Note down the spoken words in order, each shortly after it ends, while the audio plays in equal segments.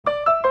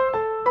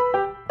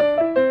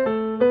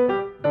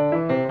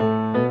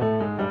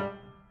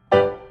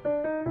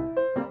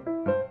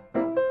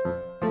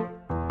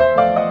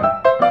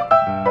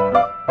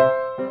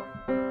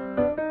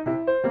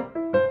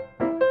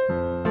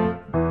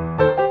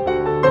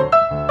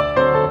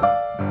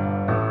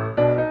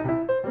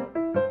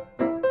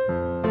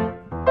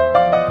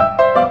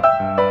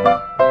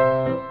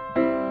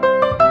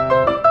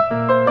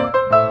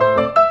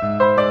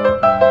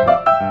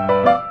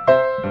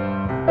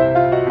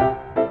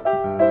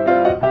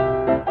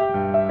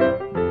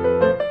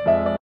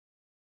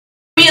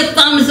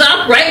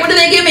Right? What do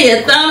they give me?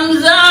 A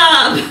thumbs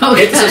up.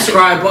 Okay. Hit the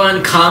subscribe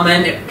button,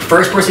 comment.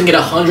 First person to get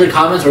 100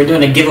 comments, we're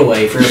doing a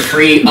giveaway for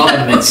free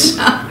oven mitts.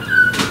 Can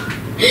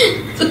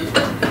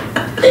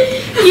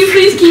you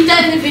please keep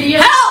that in the video?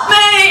 Help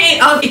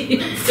me!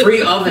 Okay.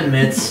 Free oven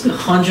mitts,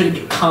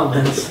 100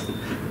 comments.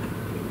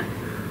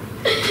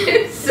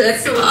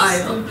 Sick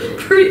Kyle.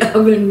 Free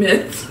oven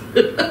mitts.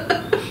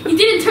 You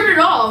didn't turn it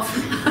off.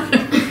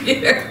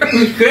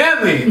 You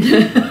scared me.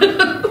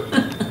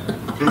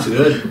 It's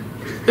good.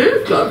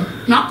 It's good.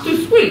 Not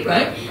too sweet,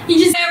 right?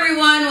 Hey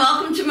everyone,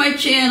 welcome to my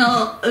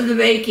channel, The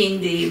Baking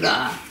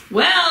Diva.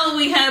 Well,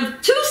 we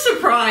have two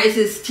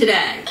surprises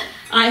today.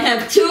 I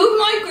have two of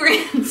my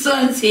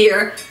grandsons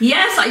here.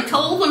 Yes, I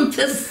told them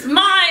to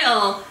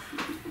smile.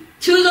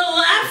 To the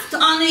left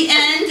on the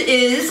end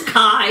is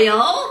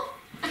Kyle.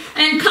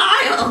 And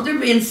Kyle, they're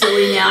being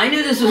silly now. I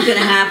knew this was going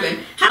to happen.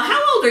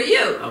 How old are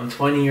you? I'm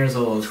 20 years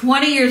old.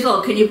 20 years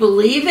old. Can you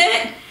believe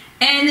it?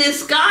 And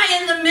this guy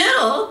in the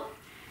middle,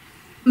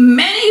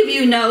 many of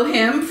you know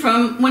him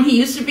from when he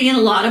used to be in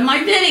a lot of my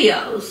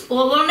videos.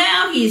 Although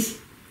now he's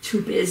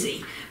too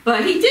busy.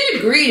 But he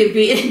did agree to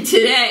be in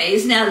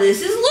today's. Now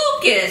this is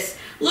Lucas.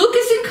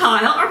 Lucas and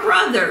Kyle are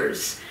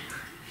brothers.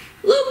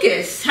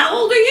 Lucas, how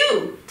old are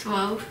you?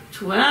 12.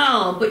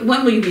 12. But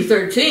when will you be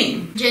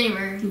 13?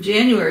 January.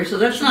 January, so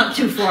that's not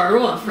too far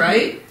off,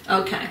 right?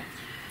 Okay.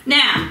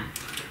 Now,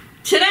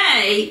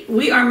 today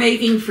we are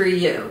making for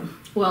you.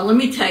 Well, let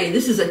me tell you,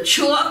 this is a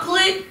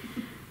chocolate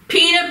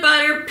peanut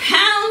butter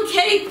pound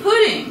cake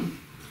pudding.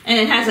 And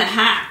it has a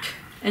hack.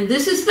 And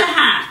this is the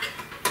hack.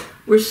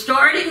 We're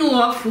starting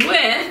off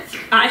with,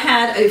 I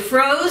had a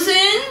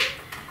frozen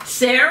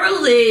Sara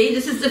Lee.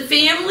 This is the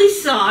family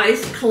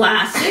size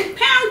classic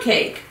pound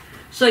cake.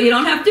 So you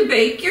don't have to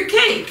bake your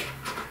cake.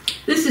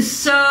 This is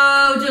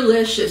so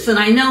delicious. And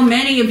I know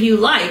many of you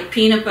like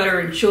peanut butter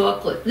and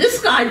chocolate. This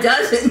guy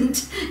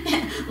doesn't.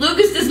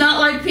 Lucas does not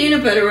like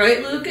peanut butter,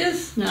 right,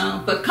 Lucas?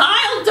 No. But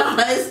Kyle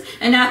does.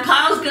 And now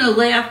Kyle's going to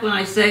laugh when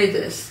I say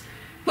this.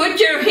 Put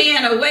your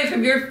hand away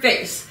from your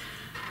face.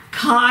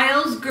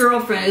 Kyle's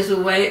girlfriend is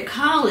away at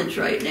college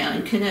right now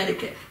in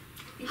Connecticut.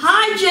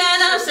 Hi,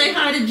 Jenna. Say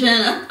hi to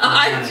Jenna.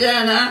 Hi,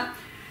 Jenna.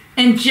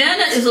 And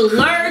Jenna is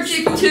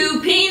allergic to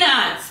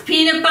peanuts,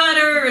 peanut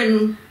butter,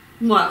 and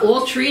what,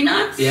 all tree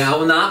nuts? Yeah, I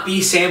will not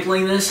be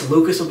sampling this.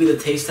 Lucas will be the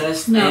taste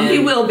test. No, he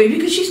will be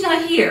because she's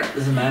not here.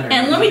 Doesn't matter.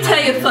 And let me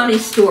tell you a funny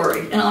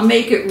story, and I'll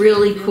make it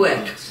really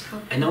quick.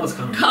 I know what's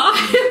coming.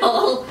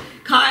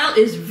 Kyle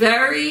is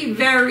very,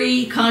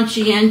 very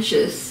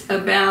conscientious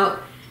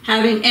about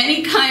having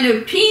any kind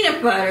of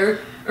peanut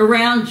butter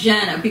around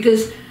Jenna,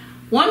 because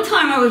one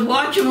time I was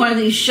watching one of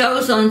these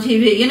shows on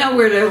TV, you know,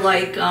 where they're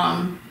like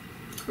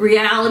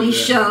reality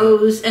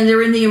shows, and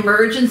they're in the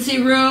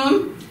emergency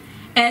room,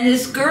 and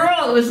this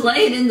girl was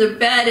laying in the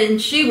bed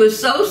and she was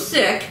so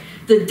sick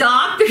the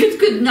doctors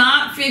could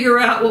not figure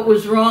out what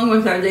was wrong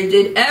with her. They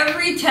did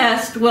every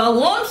test. Well,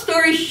 long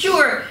story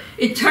short,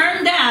 it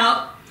turned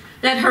out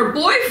that her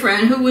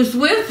boyfriend who was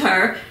with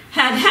her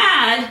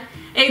had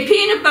a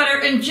peanut butter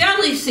and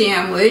jelly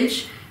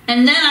sandwich,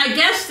 and then I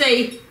guess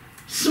they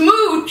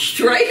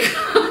smooched, right?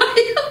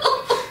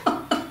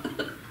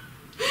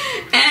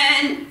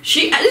 And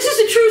this is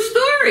a true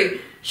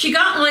story. She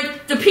got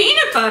like the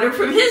peanut butter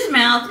from his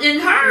mouth in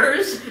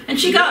hers, and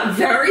she got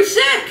very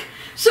sick.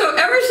 So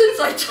ever since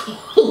I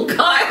told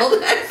Kyle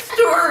that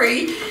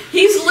story,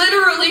 he's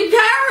literally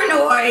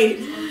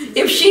paranoid.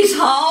 If she's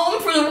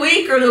home for the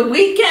week or the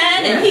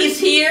weekend and he's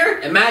here.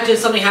 Imagine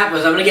something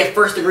happens, I'm going to get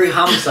first-degree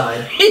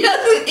homicide. He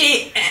doesn't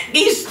eat.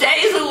 He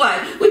stays away,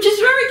 which is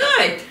very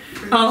good.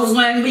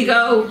 When we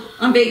go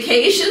on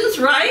vacations,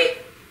 right?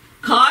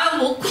 Kyle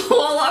will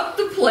call up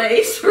the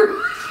place. But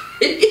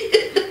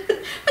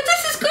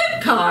this is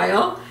good,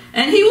 Kyle.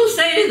 And he will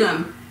say to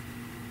them,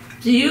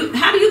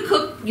 how do you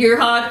cook your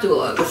hot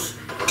dogs?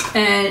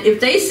 And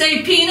if they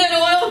say peanut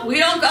oil, we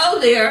don't go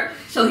there.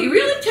 So he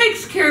really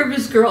takes care of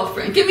his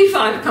girlfriend. Give me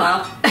 5,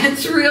 Kyle.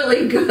 That's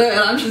really good.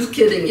 I'm just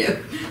kidding you.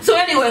 So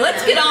anyway,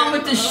 let's get on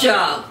with the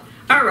show.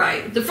 All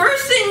right. The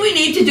first thing we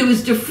need to do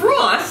is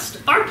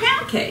defrost our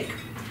pound cake.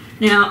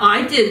 Now,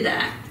 I did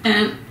that.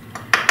 And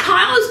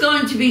Kyle is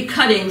going to be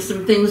cutting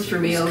some things for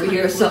me over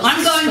here. So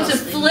I'm going to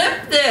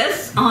flip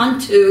this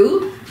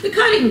onto the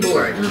cutting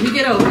board. Let me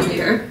get over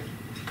here.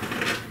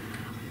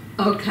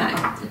 Okay,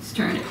 let's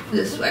turn it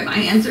this way. My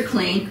hands are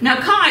clean. Now,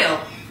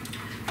 Kyle,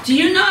 do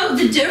you know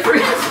the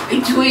difference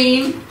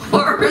between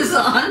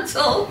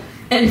horizontal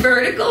and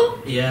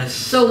vertical? Yes.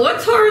 So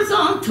what's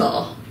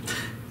horizontal?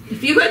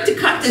 If you had to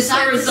cut this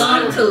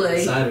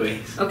horizontally.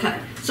 Sideways.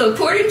 Okay, so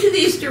according to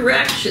these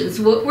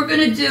directions, what we're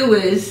going to do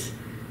is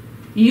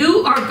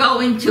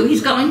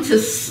he's going to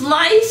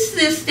slice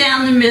this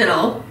down the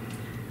middle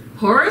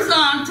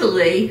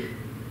horizontally,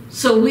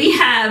 so we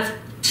have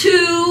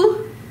 2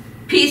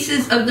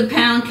 pieces of the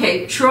pound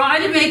cake. Try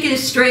to make it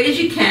as straight as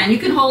you can. You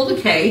can hold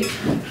the cake.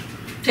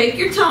 Take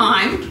your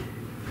time.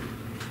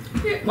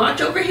 Here,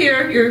 watch over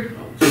here. You're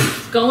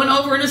going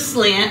over in a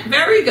slant.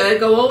 Very good.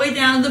 Go all the way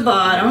down to the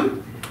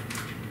bottom.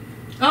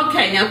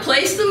 Okay, now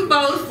place them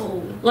both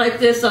like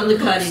this on the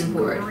cutting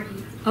board.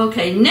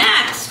 Okay,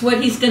 next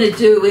what he's going to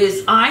do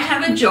is, I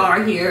have a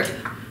jar here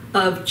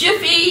of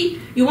Jiffy.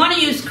 You want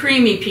to use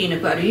creamy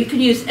peanut butter. You can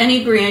use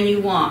any brand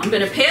you want. I'm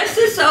going to pass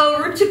this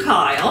over to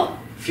Kyle.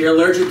 If you're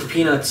allergic to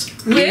peanuts,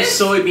 use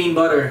soybean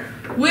butter.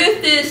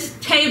 With this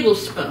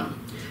tablespoon.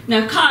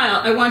 Now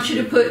Kyle, I want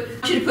you to put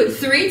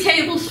 3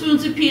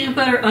 tablespoons of peanut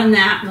butter on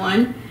that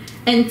one,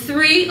 and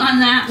 3 on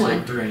that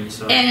one. 3,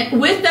 so. And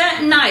with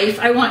that knife,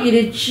 I want you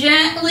to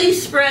gently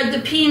spread the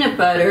peanut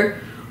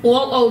butter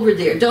all over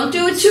there. Don't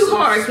do it too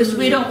hard because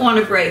we don't want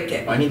to break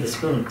it. I need the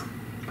spoon.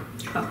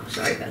 Oh,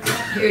 sorry about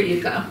that. Here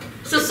you go.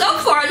 So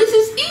far this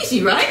is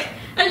easy, right?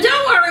 And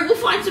don't worry, we'll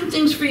find some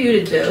things for you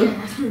to do. Yeah,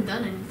 I haven't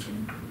done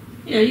anything.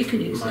 Yeah, you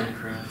can use that.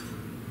 Minecraft.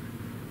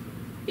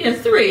 Yeah,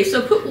 3.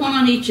 So put 1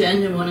 on each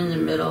end and 1 in the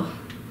middle.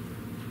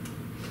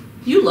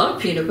 You love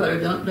peanut butter,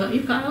 don't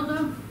you, Kyle,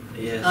 though?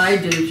 Yes. I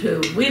do,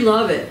 too. We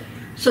love it.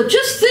 So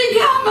just think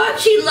how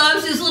much he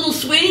loves his little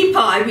sweetie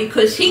pie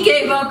because he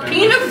gave up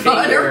peanut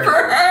butter for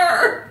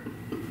her.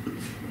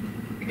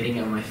 Getting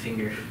out my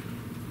finger.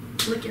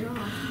 Lick it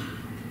off.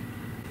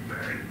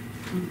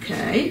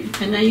 Okay,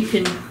 and then you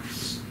can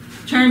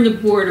turn the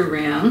board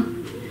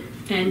around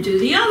and do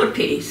the other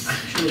piece.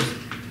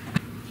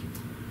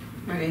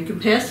 All right, you can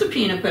pass the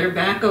peanut butter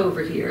back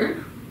over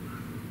here.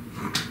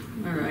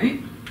 All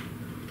right.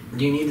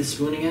 Do you need the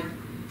spoon again?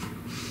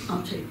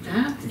 I'll take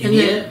that. You need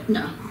it?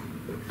 No.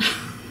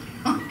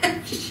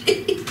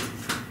 Jeez.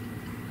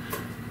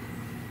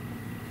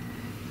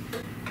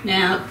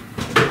 Now,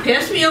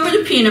 pass me over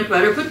the peanut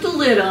butter, put the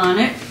lid on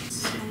it.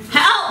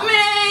 Help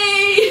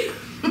me!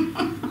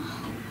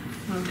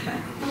 Okay.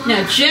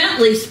 Now,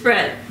 gently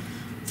spread,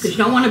 because you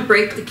don't want to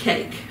break the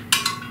cake.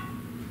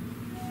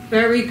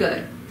 Very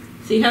good.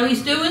 See how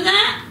he's doing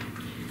that?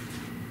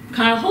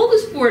 Kyle, hold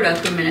this board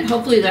up a minute.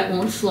 Hopefully that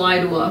won't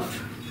slide off.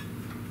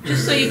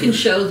 Just so you can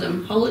show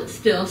them. Hold it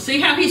still. See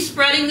how he's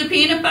spreading the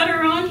peanut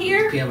butter on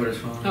here? Peanut butter's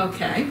falling.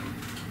 Okay.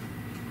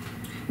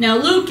 Now,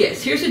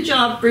 Lucas, here's a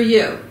job for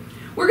you.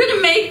 We're going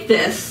to make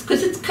this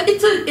because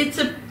it's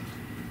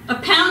a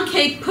pound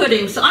cake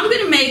pudding. So I'm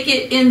going to make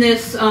it in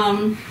this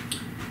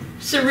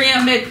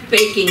ceramic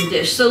baking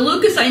dish. So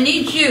Lucas, I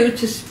need you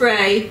to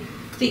spray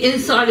the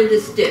inside of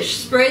this dish.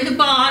 Spray the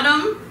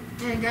bottom.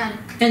 Yeah, I got it.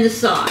 And the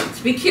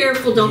sides. Be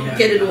careful, don't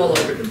get it all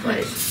over the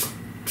place.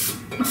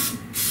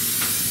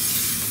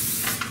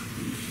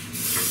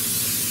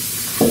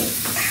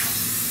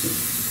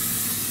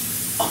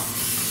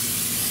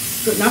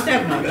 Good, not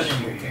that much.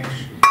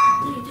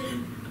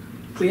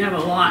 We have a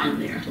lot in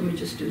there. Let me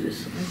just do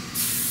this way.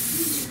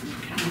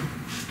 Okay.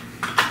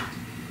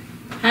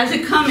 How's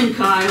it coming,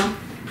 Kyle?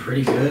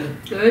 Pretty good.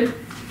 Good.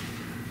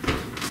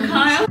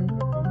 Kyle?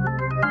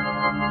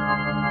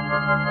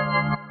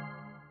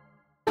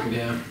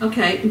 Yeah.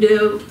 Okay,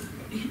 now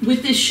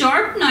with this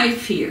sharp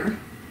knife here,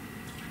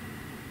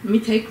 let me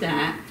take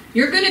that.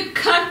 You're going to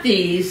cut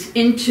these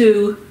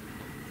into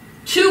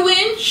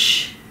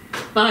 2-inch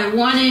by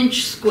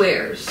 1-inch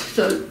squares.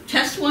 So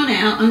test one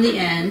out on the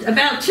end,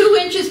 about 2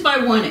 inches by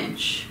 1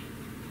 inch.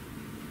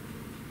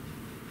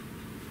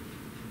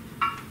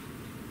 All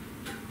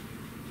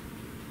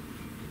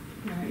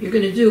right, you're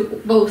going to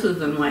do both of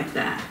them like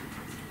that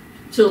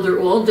till they're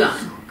all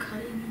done.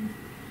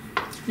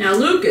 Now,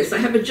 Lucas, I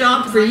have a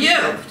job for you.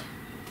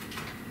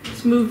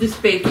 Let's move this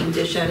baking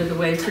dish out of the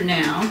way for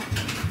now.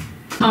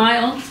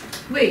 Kyle,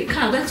 wait,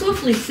 Kyle, that's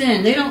awfully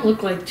thin. They don't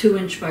look like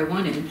 2-inch by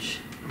 1 inch.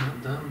 I'm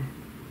not done.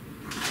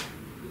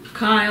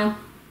 Kyle,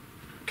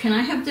 can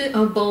I have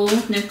a bowl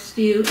next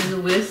to you and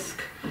the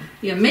whisk?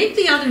 Yeah, make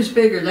the others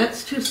bigger.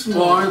 That's too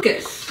small.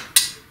 Lucas,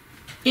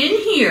 in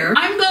here,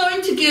 I'm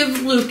going to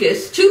give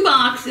Lucas 2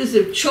 boxes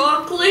of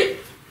chocolate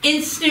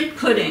instant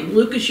pudding.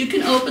 Lucas, you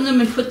can open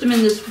them and put them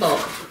in this bowl.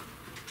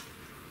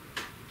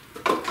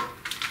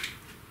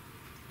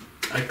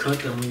 I cut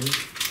them.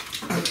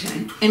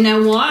 Okay. And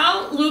now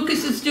while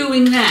Lucas is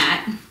doing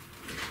that,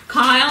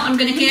 Kyle, I'm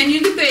going to hand you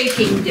the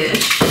baking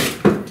dish.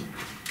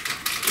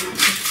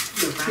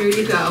 Here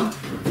you go.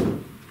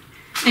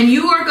 And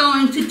you are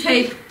going to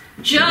take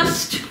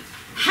just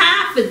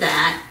half of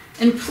that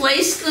and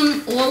place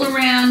them all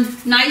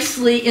around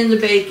nicely in the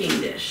baking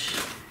dish.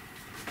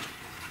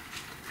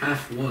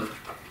 Half what?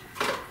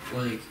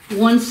 Like...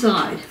 One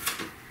side.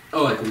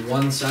 Oh, like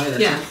one side? That's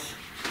Yes.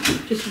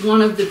 Just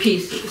one of the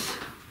pieces.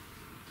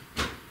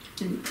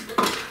 And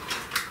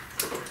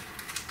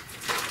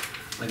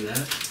like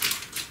that?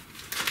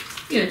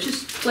 yeah,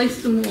 just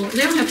place them all.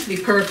 They don't have to be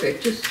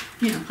perfect. Just,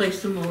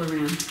 place them all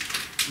around.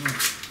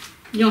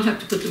 You don't have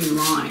to put them in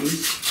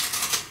lines.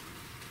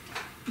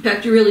 In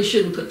fact, you really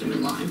shouldn't put them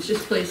in lines.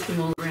 Just place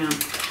them all around.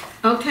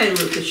 Okay,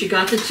 Lucas, you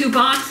got the 2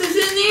 boxes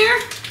in there?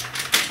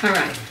 All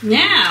right.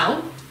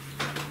 Now,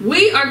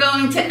 we are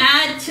going to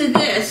add to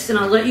this, and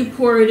I'll let you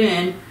pour it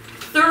in,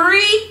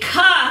 3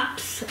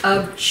 cups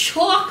of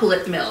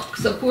chocolate milk.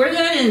 So pour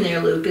that in there,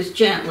 Lucas,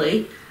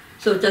 gently,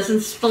 so it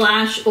doesn't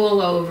splash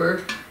all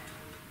over.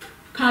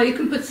 Kyle, you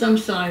can put some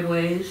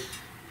sideways.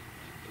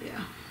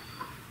 Yeah.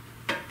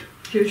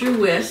 Here's your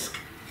whisk.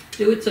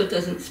 Do it so it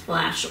doesn't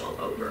splash all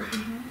over.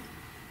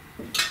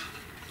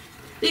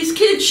 These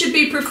kids should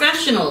be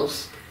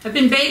professionals. I've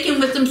been baking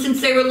with them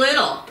since they were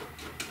little.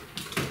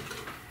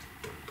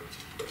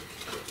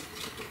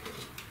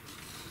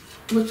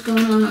 What's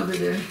going on over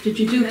there? Did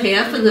you do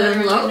half of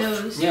the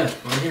loaf? Yeah,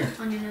 right here.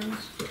 On your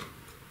nose.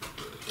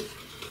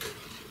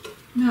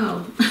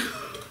 No.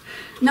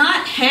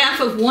 Not half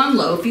of one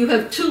loaf. You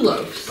have 2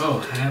 loaves. Oh,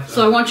 half.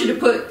 So I want you to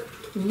put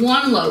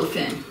 1 loaf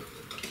in.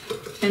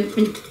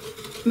 And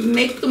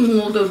make them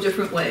all go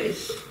different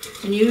ways.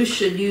 And you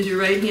should use your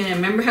right hand.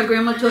 Remember how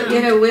Grandma taught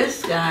you how to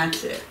whisk?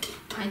 That's it.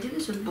 I do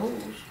this with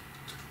bowls.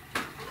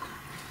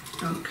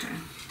 Okay.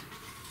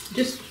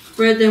 Just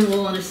spread them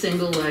all in a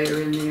single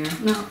layer in there.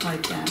 Not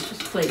like that.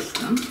 Just place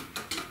them.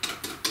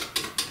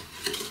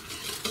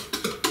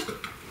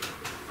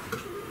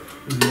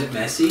 Isn't it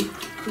messy?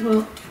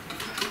 Well,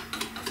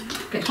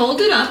 okay,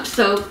 hold it up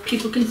so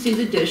people can see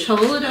the dish.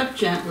 Hold it up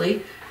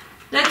gently.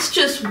 That's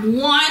just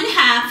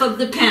 1/2 of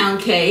the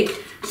pound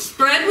cake.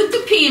 Spread with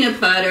the peanut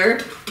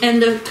butter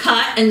and the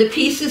cut and the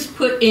pieces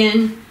put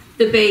in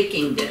the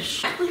baking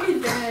dish. Look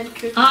at that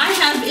cookie. I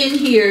have in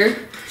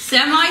here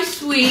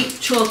semi-sweet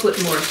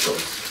chocolate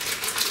morsels.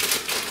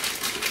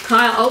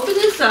 Kyle, open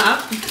this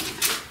up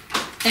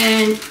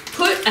and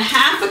put a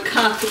 1/2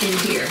 cup in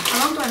here.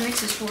 How long do I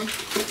mix this for?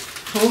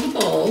 Hold the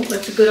bowl,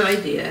 that's a good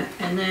idea,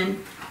 and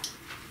then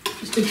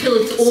just until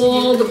it's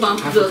all the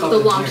lumps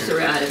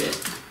are out of it.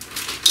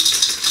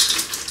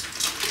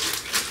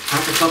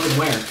 1/2 cup and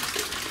where?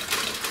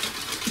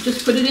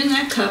 Just put it in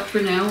that cup for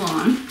now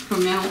on. For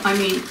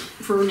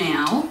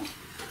now.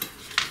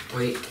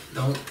 Wait,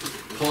 don't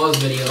pause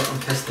video, I'm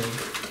testing.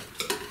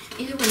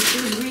 Either way,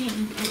 it was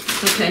green.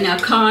 Okay, now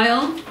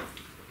Kyle,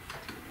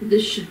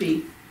 this should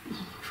be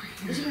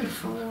This is gonna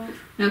fall off.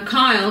 Now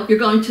Kyle, you're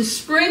going to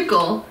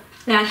sprinkle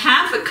that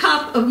 1/2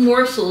 cup of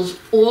morsels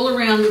all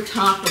around the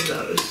top of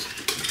those.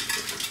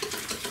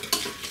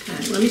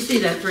 Okay, let me see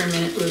that for a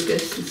minute,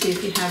 Lucas, and see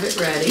if you have it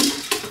ready.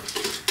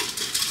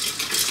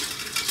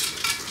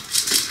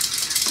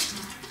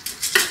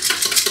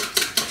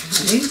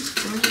 Okay.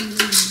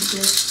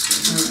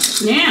 All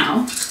right,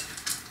 now,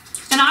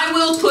 and I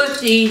will put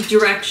the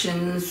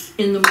directions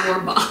in the more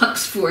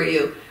box for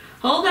you.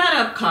 Hold that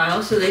up,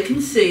 Kyle, so they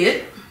can see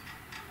it.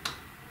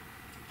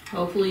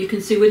 Hopefully you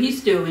can see what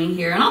he's doing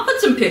here. And I'll put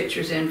some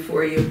pictures in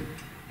for you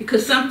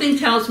because something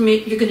tells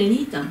me you're going to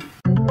need them.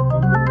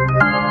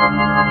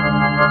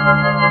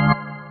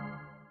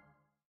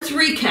 Let's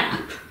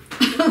recap.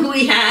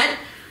 We had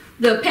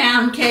the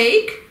pound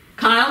cake.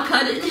 Kyle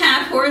cut it in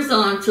half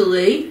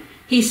horizontally.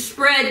 He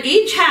spread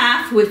each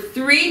half with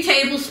 3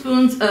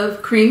 tablespoons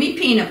of creamy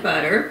peanut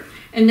butter.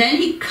 And then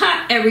he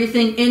cut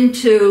everything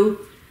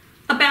into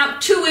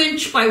about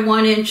 2-inch by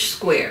 1-inch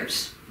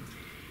squares.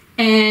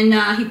 And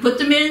he put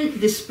them in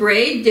the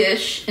sprayed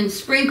dish and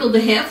sprinkled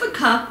a 1/2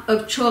 cup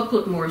of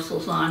chocolate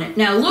morsels on it.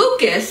 Now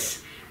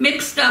Lucas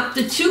mixed up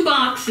the 2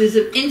 boxes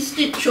of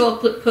instant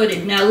chocolate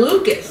pudding. Now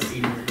Lucas,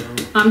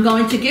 I'm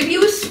going to give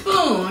you a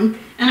spoon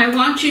and I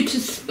want you to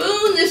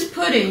spoon this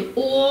pudding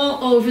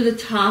all over the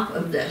top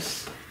of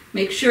this.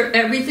 Make sure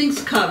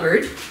everything's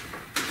covered.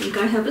 I think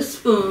I have a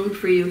spoon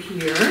for you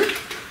here.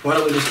 Why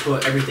don't we just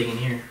put everything in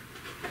here?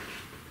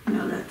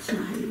 No, that's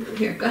not how you do it.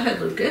 Here, go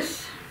ahead,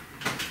 Lucas.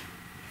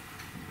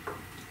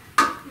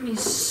 Okay,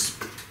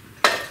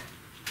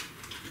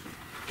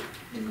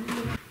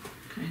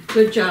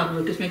 good job,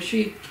 Lucas. Make sure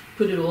you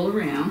put it all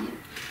around.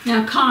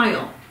 Now,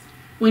 Kyle,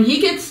 when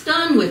he gets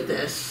done with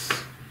this,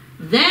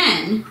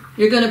 then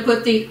you're going to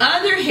put the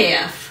other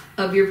half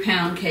of your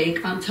pound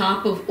cake on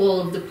top of all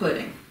of the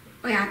pudding.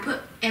 Wait, I put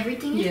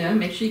everything in? Yeah,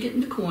 make sure you get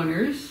in the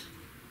corners.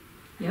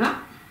 Yeah.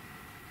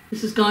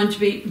 This is going to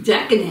be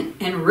decadent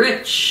and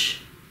rich.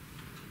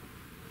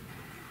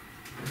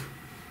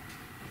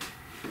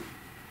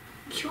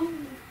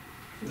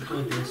 Look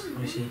like this. Let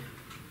me see.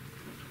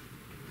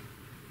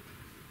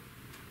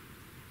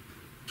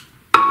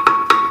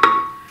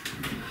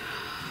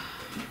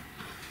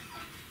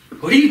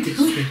 What are you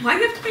doing? Why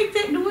do you have to make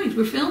that noise?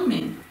 We're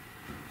filming.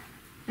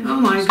 Oh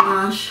my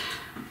gosh.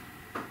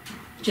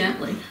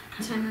 Gently.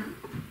 Time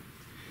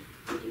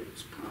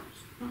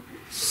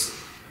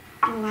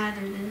out.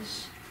 Lather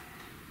this.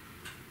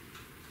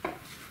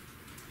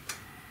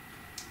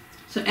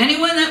 So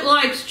anyone that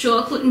likes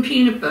chocolate and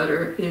peanut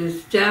butter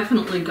is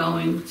definitely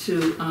going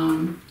to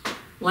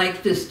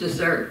like this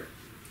dessert.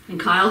 And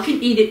Kyle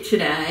can eat it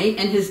today.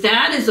 And his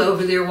dad is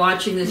over there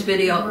watching this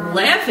video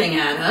laughing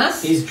at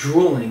us. He's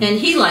drooling. And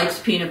he likes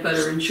peanut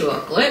butter and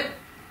chocolate.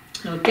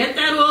 So get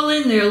that all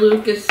in there,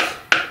 Lucas.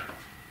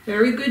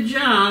 Very good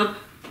job.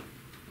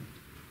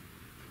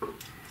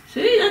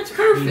 See, that's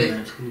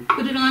perfect.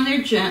 Put it on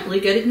there gently.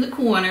 Get it in the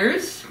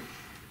corners.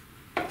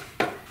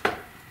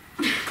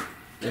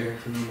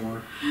 There's no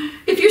more.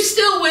 If you're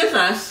still with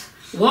us,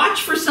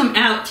 watch for some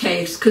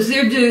outtakes because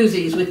they're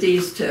doozies with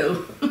these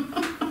 2.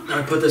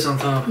 I put this on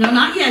top. No,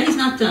 not yet. He's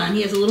not done.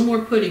 He has a little more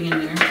pudding in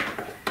there.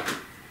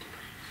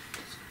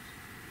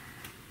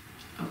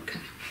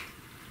 Okay.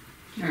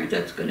 All right,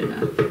 that's good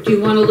enough. Do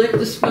you want to lick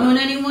the spoon,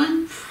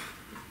 anyone?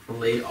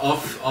 Late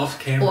off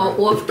camera.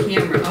 Off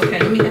camera. Okay,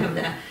 let me have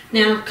that.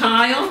 Now,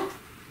 Kyle,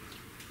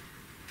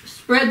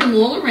 spread them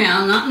all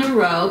around, not in a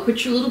row.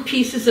 Put your little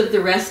pieces of the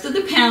rest of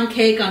the pound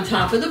cake on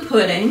top of the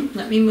pudding.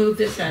 Let me move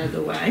this out of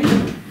the way.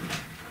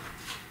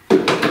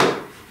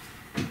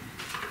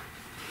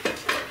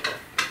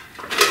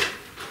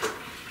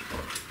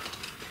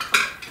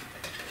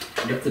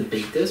 You have to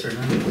bake this or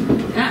not?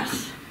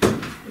 Yes,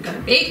 we gotta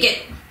bake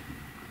it.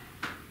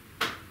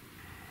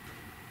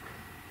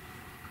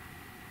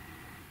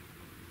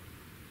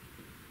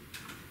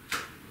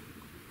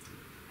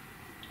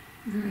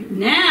 All right,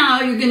 now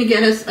you're going to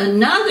get us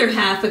another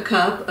half a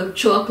cup of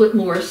chocolate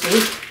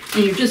morsels,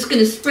 and you're just going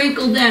to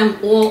sprinkle them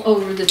all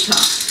over the top.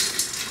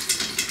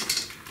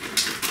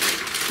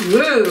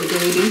 Whoa,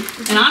 baby.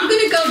 And I'm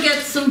going to go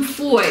get some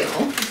foil.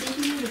 I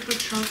think you need to put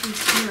chocolate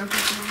syrup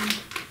on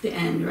The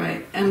end,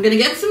 right. I'm going to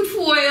get some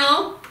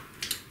foil,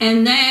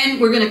 and then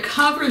we're going to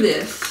cover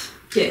this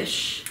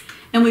dish.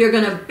 And we are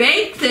going to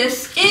bake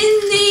this in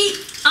the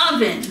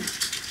oven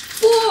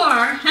for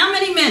how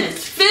many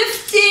minutes?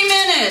 50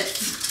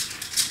 minutes.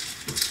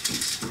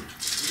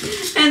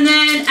 And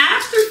then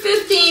after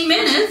 15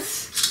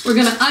 minutes, we're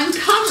going to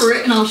uncover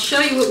it, and I'll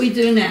show you what we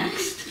do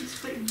next. Let's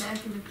put it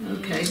back in the pan.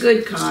 Okay,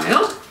 good,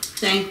 Kyle.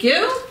 Thank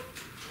you.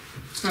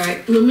 All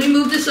right, let me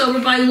move this over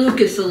by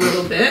Lucas a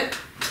little bit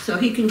so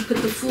he can put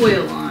the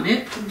foil on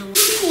it.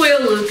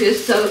 Foil,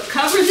 Lucas, so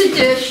cover the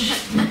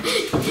dish.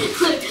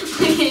 Look at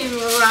him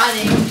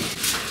rotting.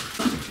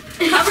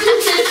 Cover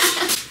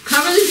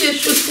the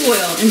dish with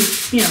foil and,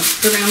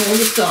 around all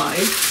the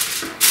sides.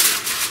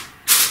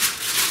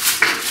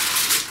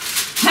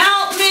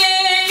 Help me!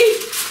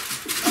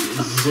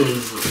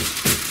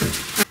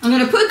 I'm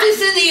going to put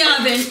this in the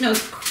oven. No,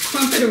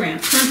 crump it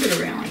around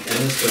like that.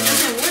 It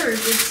doesn't work.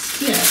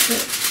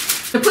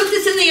 To put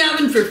this in the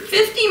oven for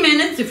 50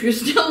 minutes, if you're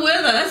still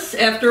with us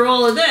after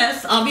all of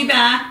this, I'll be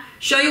back,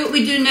 show you what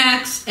we do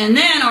next, and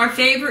then our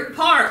favorite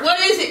part. What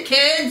is it,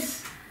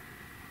 kids?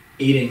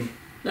 Eating.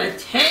 The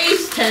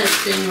taste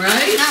testing,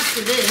 right? Not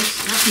for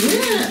this. Not for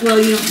Yeah, well,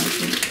 you don't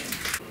want to.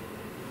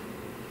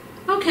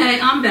 Okay,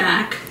 I'm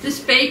back. This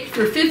baked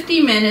for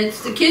 50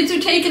 minutes. The kids are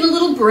taking a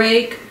little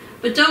break,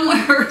 but don't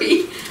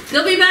worry.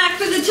 They'll be back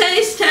for the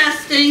taste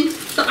testing.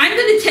 So I'm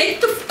going to take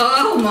the...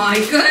 Oh, my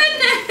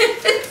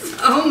goodness.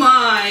 Oh,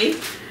 my.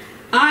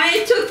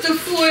 I took the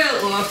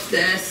foil off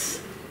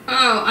this.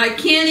 Oh, I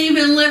can't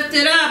even lift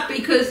it up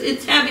because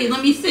it's heavy.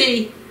 Let me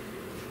see.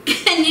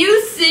 Can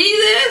you see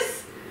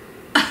this?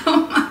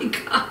 Oh, my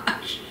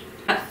gosh.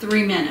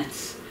 3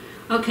 minutes.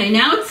 Okay,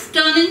 now it's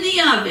done in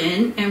the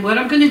oven, and what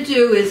I'm going to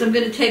do is I'm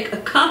going to take a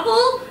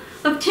couple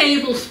of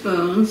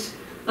tablespoons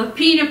of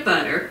peanut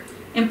butter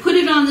and put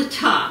it on the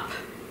top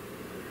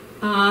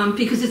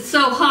because it's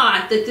so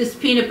hot that this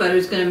peanut butter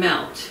is going to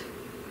melt.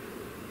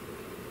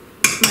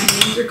 My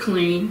hands are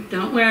clean.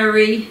 Don't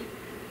worry.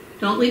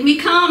 Don't leave me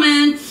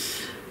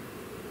comments.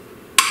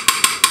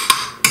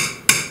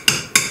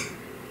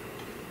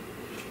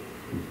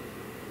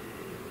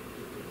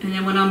 And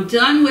then when I'm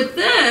done with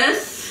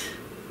this,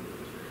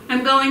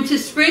 I'm going to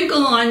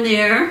sprinkle on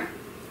there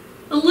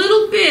a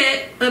little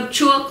bit of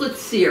chocolate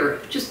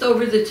syrup just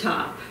over the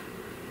top.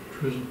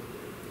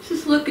 This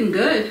is looking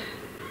good.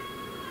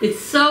 It's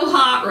so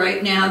hot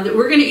right now that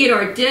we're going to eat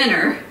our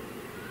dinner.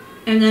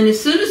 And then as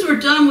soon as we're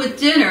done with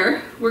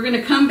dinner, we're going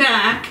to come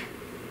back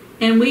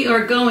and we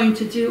are going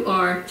to do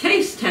our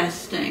taste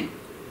testing.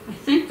 I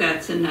think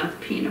that's enough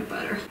peanut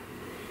butter.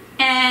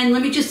 And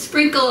let me just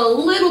sprinkle a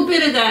little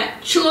bit of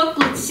that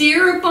chocolate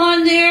syrup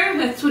on there.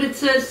 That's what it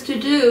says to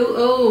do.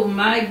 Oh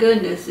my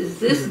goodness, is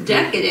this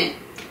decadent.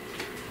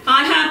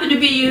 I happen to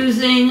be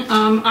using,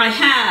 I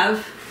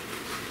have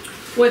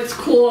what's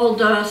called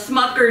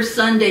Smucker's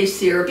Sundae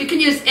syrup. You can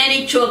use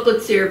any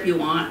chocolate syrup you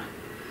want.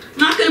 I'm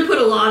not going to put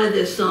a lot of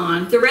this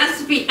on. The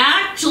recipe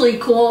actually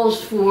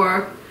calls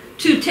for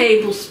 2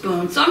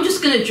 tablespoons, so I'm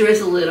just going to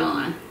drizzle it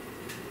on.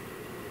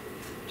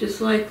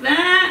 Just like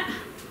that.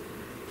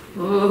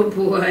 Oh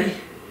boy.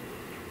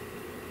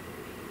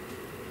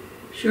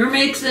 Sure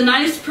makes a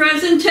nice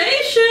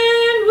presentation.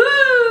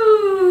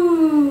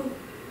 Woo!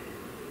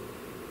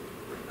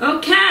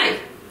 Okay.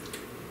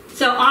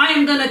 So I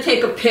am going to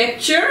take a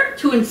picture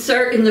to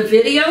insert in the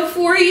video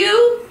for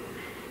you.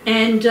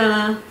 And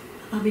I'll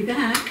be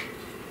back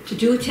to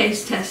do a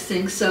taste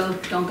testing, so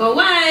don't go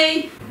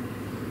away.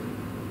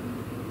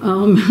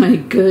 Oh my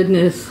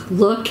goodness,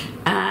 look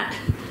at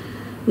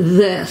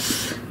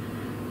this.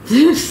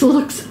 This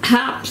looks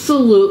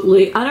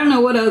absolutely, I don't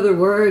know what other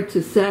word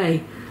to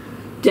say.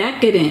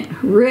 Decadent,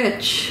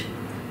 rich,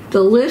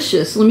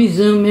 delicious. Let me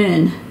zoom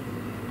in.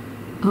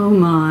 Oh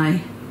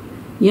my.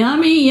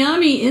 Yummy,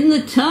 yummy in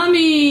the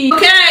tummy.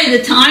 Okay,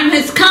 the time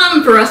has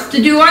come for us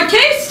to do our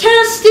taste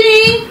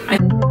testing.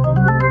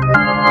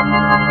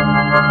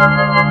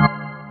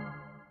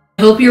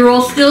 I hope you're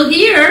all still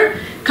here.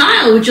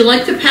 Kyle, would you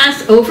like to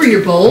pass over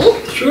your bowl?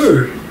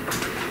 Sure.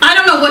 I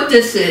don't know what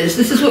this is.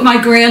 This is what my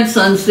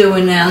grandson's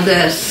doing now,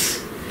 this.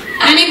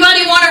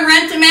 Anybody want to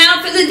rent him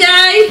out for the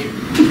day?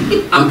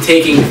 I'm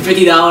taking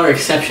 $50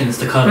 exceptions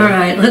to cut All it.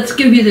 right, let's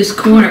give you this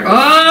corner.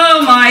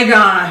 Oh my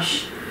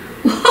gosh.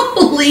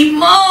 Holy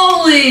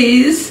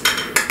moly's.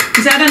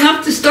 Is that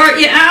enough to start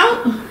you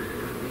out?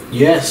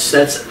 Yes,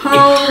 that's a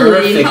Holy,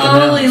 perfect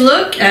holy, amount.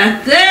 look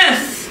at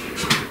this.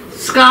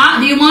 Scott,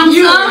 do you want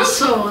You are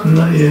some? so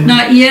Not yet.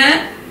 Not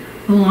yet?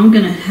 Oh, I'm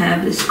going to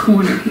have this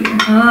corner here.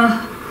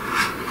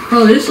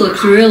 Oh, this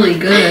looks really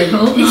good.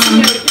 Hold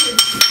on.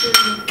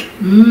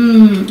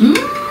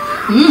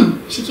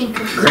 She can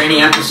cook. Granny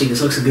Appleseed,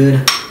 this looks good.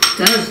 It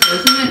does,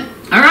 doesn't it?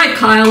 All right,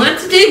 Kyle,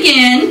 let's dig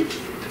in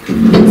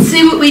and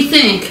see what we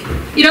think.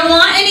 You don't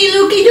want any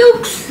Lukey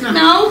Dukes?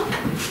 No?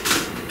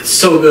 It's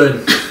so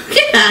good.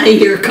 Get out of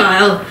here,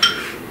 Kyle.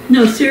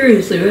 No,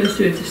 seriously, let's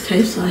see what this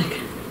tastes like.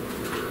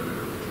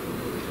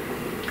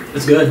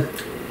 It's good.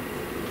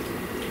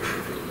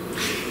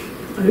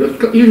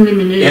 You didn't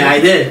even eat it. Yeah, I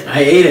did. I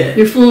ate it.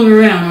 You're fooling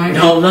around, right?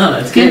 No, I'm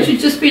not. It's Can't good. you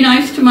just be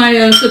nice to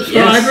my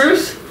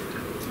subscribers?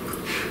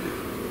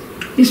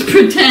 He's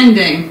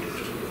pretending.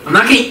 I'm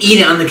not gonna eat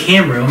it on the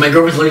camera when my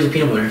girlfriend's allergic to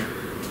peanut butter.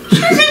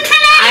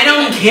 I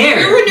don't care.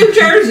 You're in New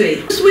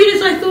Jersey. As sweet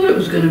as I thought it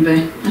was going to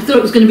be. I thought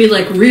it was going to be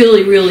like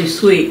really, really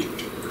sweet.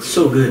 It's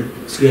so good.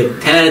 It's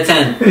good. 10 out of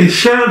 10. Hey,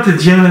 shout out to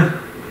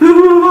Jenna.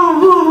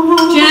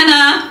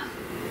 Jenna,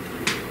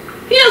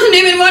 he doesn't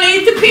even want to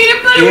eat the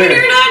peanut butter when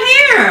Here. you're not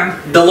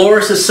here.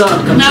 Dolores'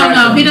 son. Come try No,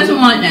 some. he doesn't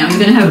want it now. He's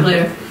going to have it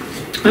later.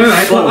 All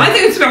right. Well, I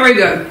think it's very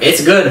good.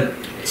 It's good.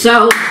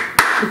 So,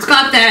 it's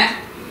got that.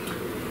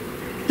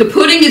 The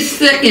pudding is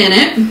thick in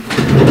it.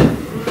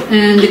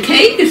 And the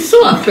cake is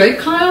soft, right,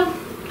 Kyle?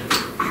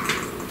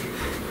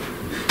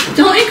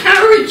 Don't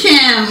encourage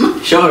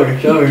him. Show her.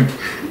 Show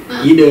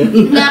her. You do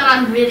it. Not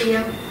on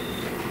video.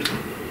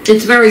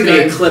 It's very It's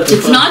gonna good. clip and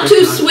It's clip not and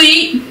too clip.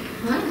 sweet.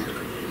 What?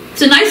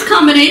 It's a nice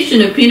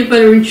combination of peanut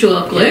butter and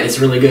chocolate. Yeah, it's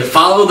really good.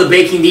 Follow the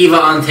Baking Diva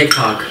on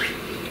TikTok.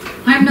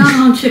 I'm not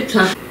on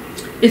TikTok.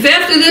 If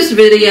after this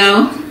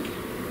video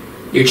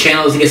Your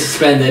channel doesn't get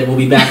suspended, we'll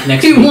be back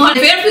next if week.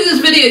 after this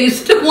video you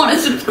still want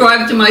to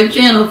subscribe to my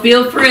channel,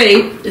 feel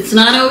free. It's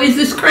not always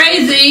this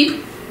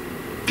crazy.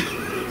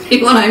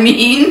 See what I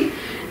mean?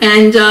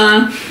 And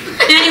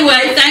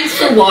anyway, thanks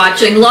for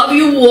watching. Love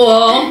you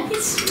all.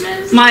 It's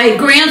messy. My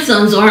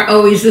grandsons aren't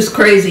always this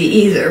crazy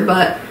either,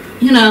 but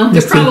you know, they're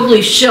Yes, they-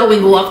 probably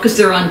showing off because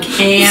they're on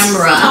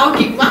camera.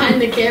 Talking behind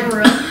the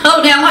camera.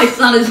 Oh, now my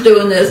son is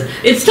doing this.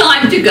 It's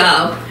time to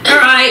go. All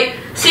right.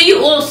 See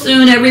you all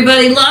soon,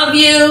 everybody. Love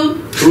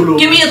you. Toodles.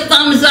 Give me a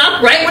thumbs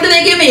up, right? What do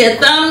they give me? A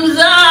thumbs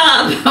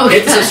up. Okay.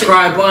 Hit the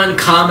subscribe button,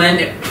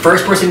 comment.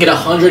 First person to get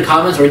 100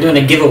 comments, we're doing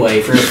a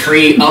giveaway for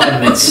free oven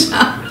mitts.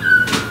 Can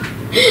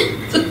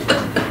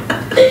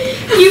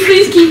you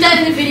please keep that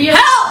in the video?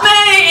 Help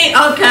me.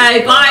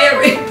 Okay. Bye,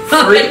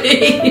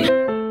 everybody.